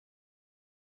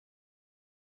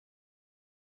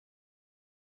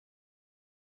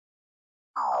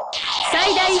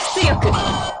最大出力。は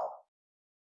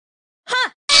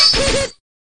っ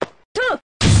とはっ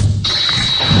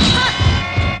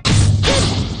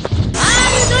ア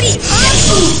ールドリは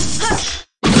っ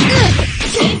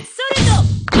それと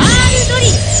アールドリ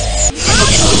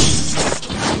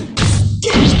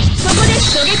そこで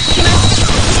狙撃します。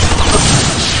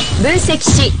分析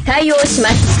し対応しま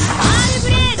す。アールブ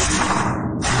レード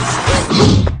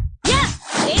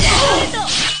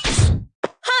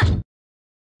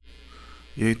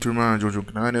E aí turma, Jojo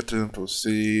na área, trazendo pra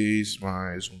vocês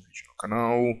mais um vídeo no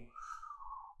canal.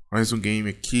 Mais um game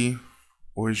aqui,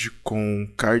 hoje com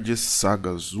Card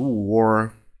Sagas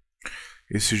War.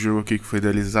 Esse jogo aqui que foi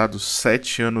idealizado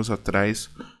 7 anos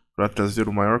atrás para trazer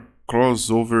o maior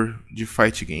crossover de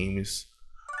fight games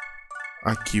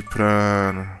aqui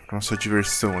para nossa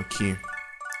diversão aqui.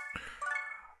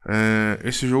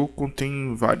 Esse jogo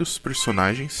contém vários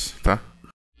personagens, tá?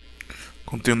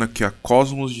 Contendo aqui a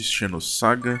Cosmos, Destino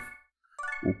Saga,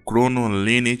 o Chrono,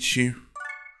 Lenet,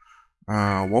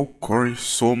 a Walkthrougs,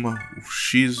 Soma, o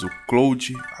X, o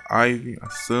Cloud, a Ivy, a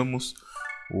Samus,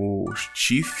 o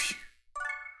Tiff,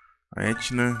 a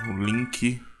Etna, o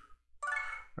Link.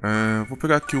 Vou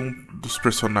pegar aqui um dos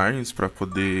personagens para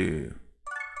poder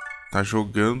estar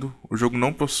jogando. O jogo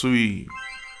não possui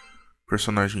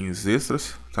personagens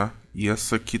extras, tá? E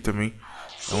essa aqui também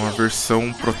é uma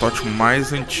versão protótipo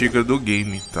mais antiga do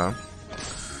game, tá?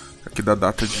 Aqui da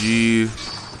data de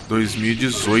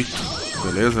 2018,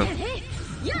 beleza?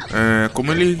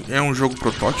 Como ele é um jogo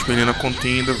protótipo, ele ainda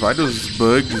contém ainda vários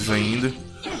bugs ainda,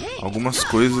 algumas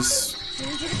coisas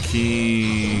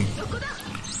que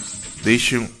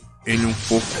deixam ele um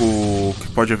pouco, que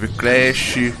pode haver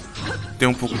crash, tem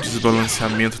um pouco de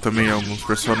desbalanceamento também em alguns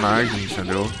personagens,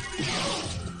 entendeu?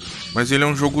 Mas ele é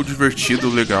um jogo divertido,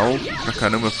 legal pra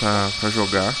caramba pra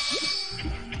jogar.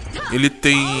 Ele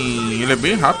é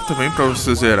bem rápido também pra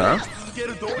você zerar.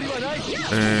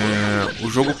 O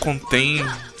jogo contém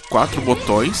 4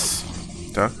 botões,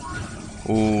 tá?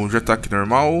 O de ataque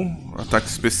normal, ataque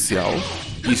especial,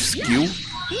 skill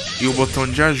e o botão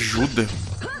de ajuda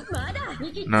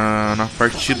na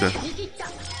partida.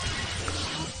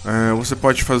 Você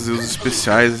pode fazer os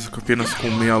especiais apenas com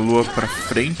meia lua pra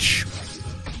frente.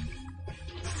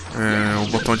 O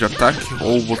botão de ataque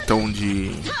ou o botão de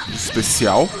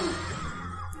especial.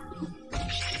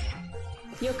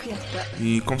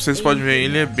 E como vocês podem ver,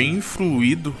 ele é bem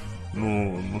fluido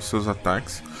nos seus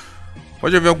ataques.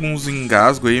 Pode haver alguns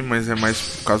engasgos aí, mas é mais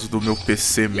por causa do meu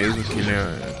PC mesmo, que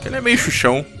ele é meio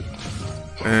chuchão.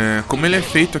 Como ele é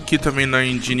feito aqui também na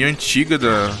engine antiga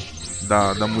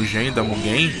da Mugen,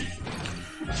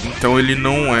 então ele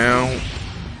não é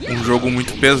um jogo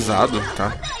muito pesado,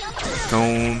 tá?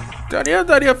 Então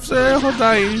daria pra você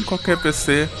rodar aí em qualquer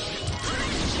PC.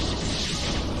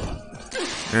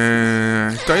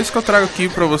 Então é isso que eu trago aqui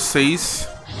pra vocês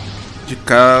de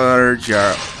Card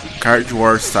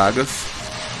War Sagas.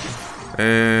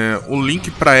 O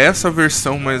link pra essa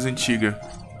versão mais antiga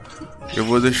eu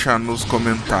vou deixar nos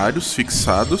comentários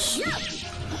fixados.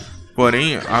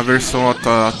 Porém, a versão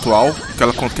atual, que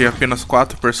ela contém apenas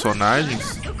 4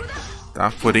 personagens,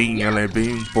 tá? Porém, ela é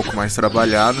bem um pouco mais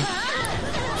trabalhada.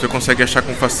 Você consegue achar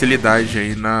com facilidade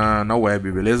aí na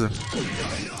web, beleza?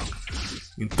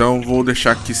 Então vou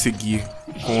deixar aqui seguir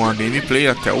com a gameplay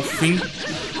até o fim.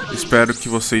 Espero que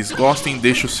vocês gostem.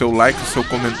 Deixe o seu like, o seu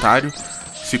comentário,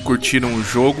 se curtiram o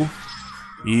jogo.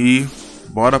 E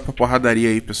bora pra porradaria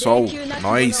aí, pessoal. É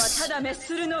nóis!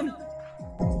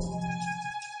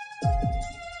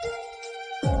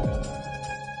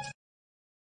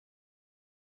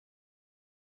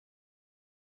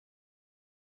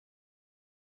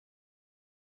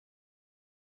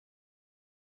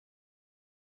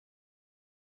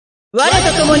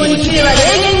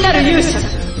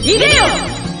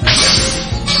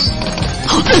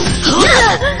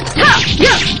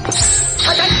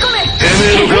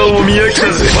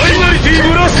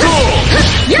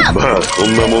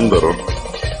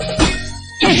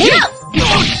 Yeah!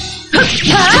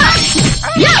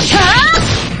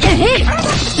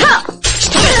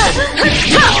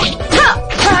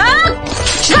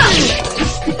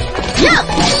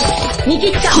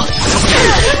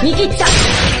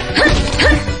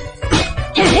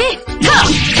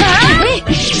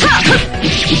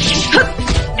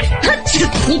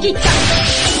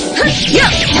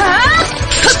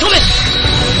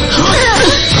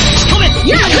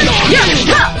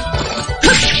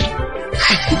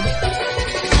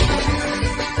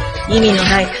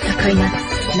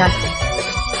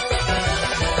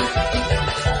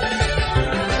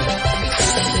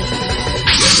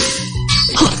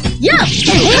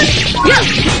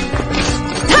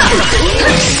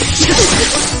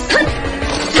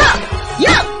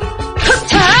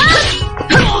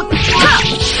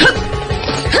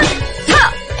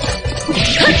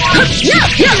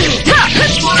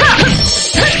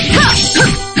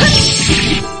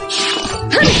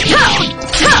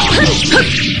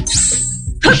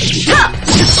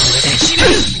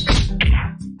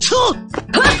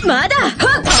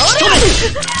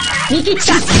 見切った。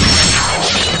仕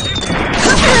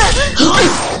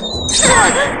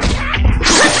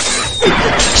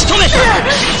留めた。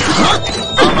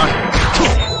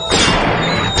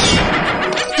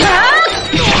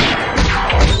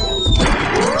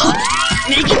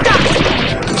見切った。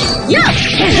やっ仕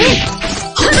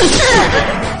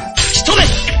留め。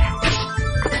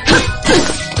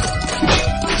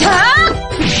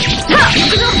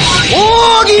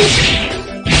奥義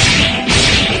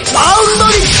サウンド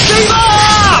にしてい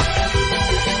ます。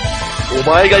お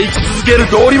前が生き続ける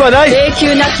道理はない。永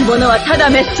久なき者はただ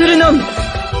滅するのみ。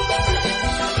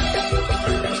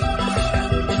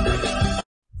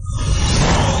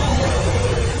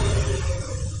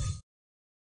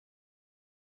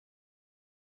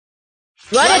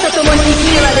我と共に生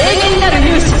きるは霊言なる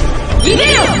勇者。い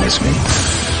でよ。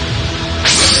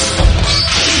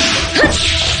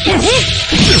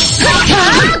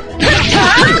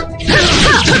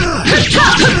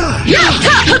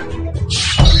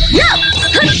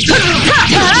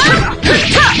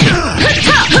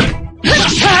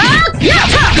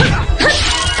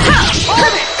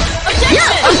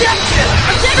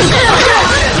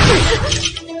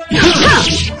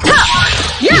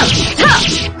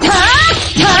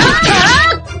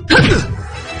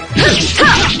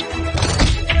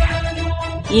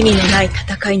意味のない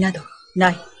戦いなどな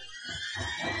い。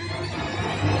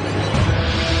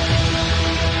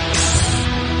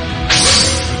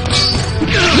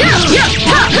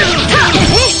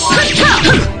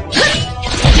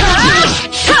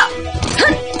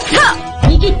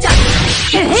逃げちゃ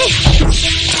そう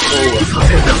はさ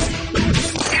せんか。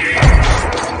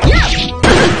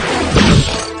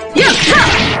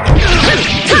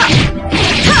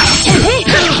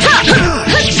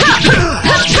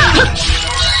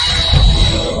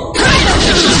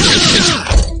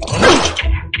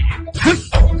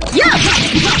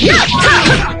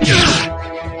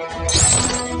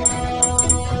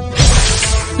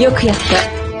よくやっ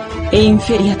た、イン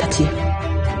フェリアたち。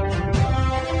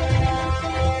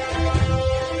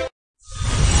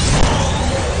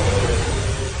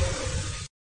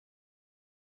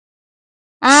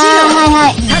はい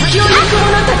はい。先を行く者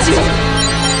たち。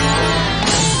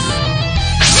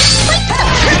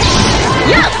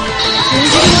やっ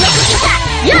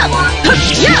やっ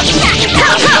やっ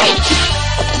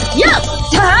やっ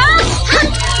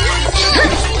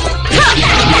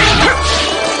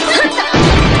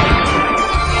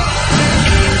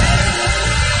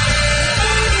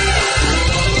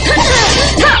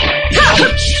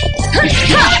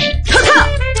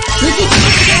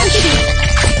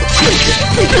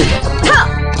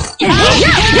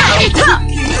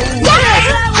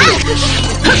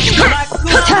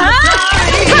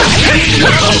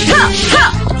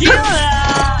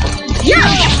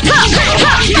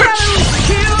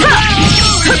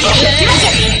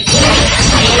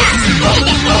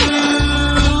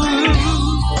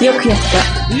よくやった、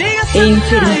イン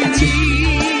フェリアたち。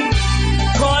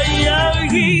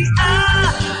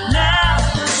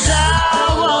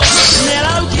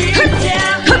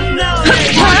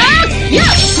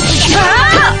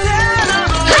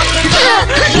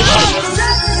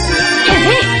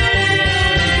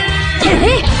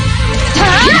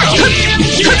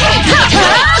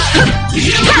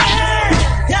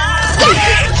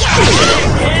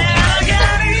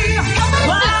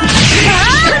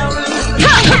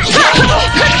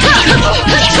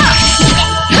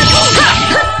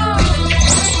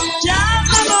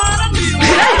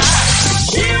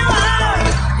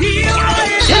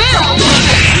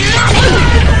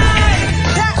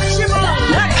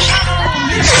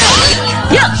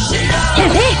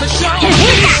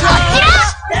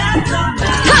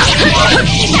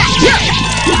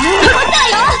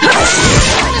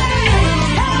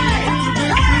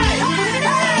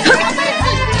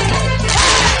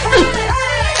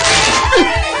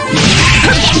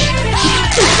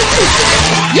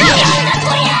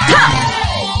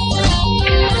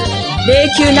永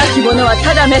久なき者は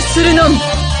ただ滅するのみ。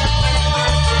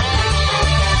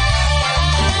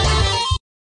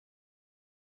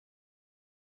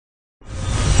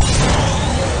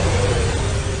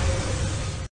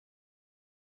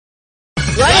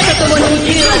我と共に生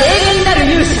きるは霊言なる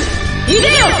勇者。い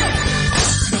でよ。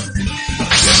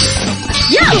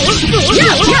やっやっ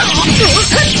やっ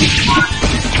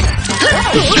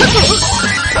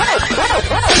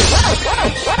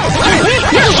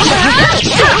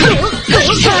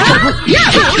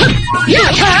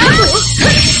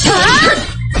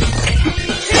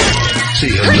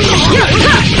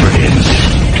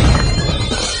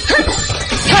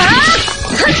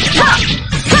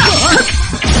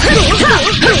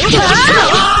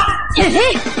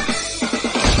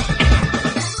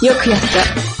よくやっ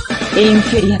たイン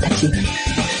フェリアたち。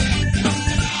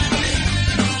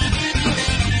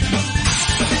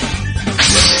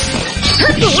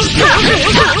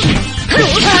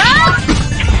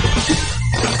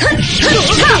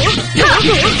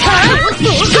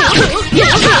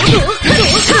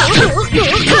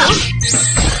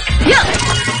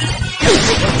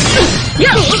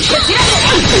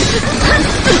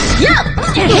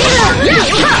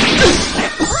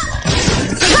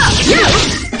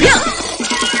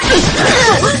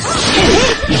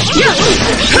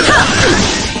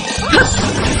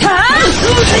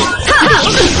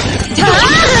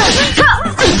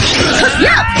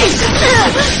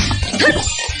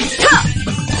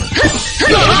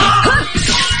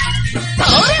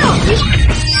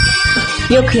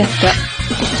よくやっ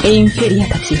たインフェリア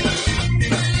たち。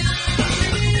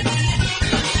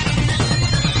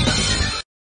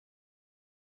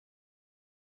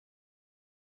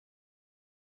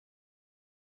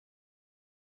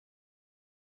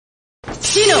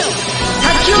死の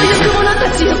先を行く者た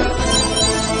ちよ。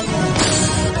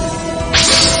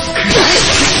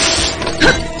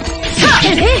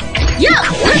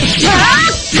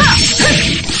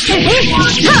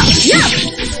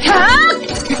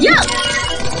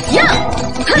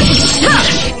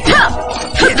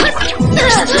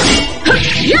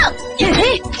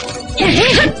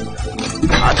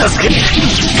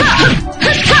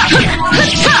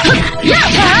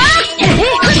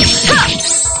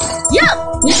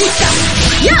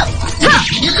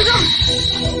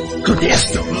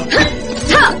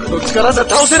この力じゃ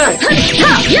倒せない。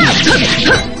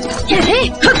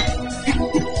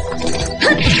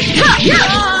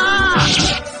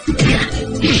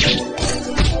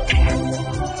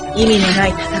意味のない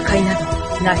戦いなど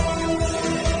ない。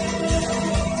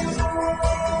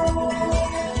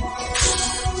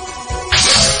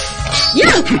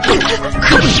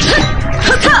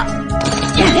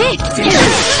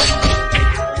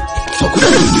そこだ。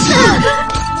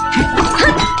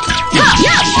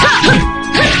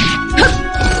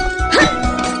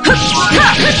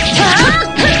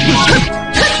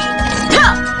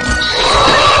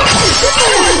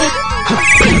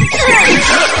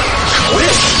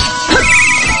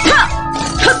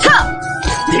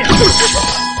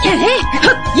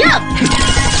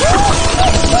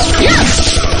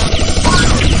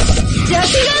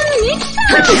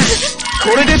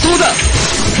これでどうだ。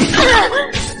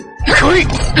来い。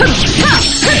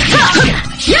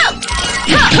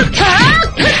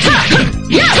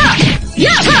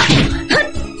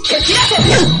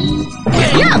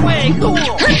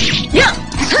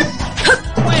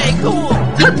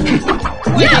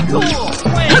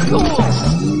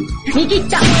見切っ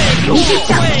た。そ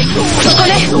こ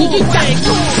ね、見切った。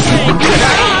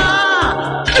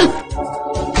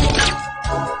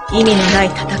意味のない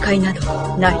戦いな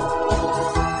どない。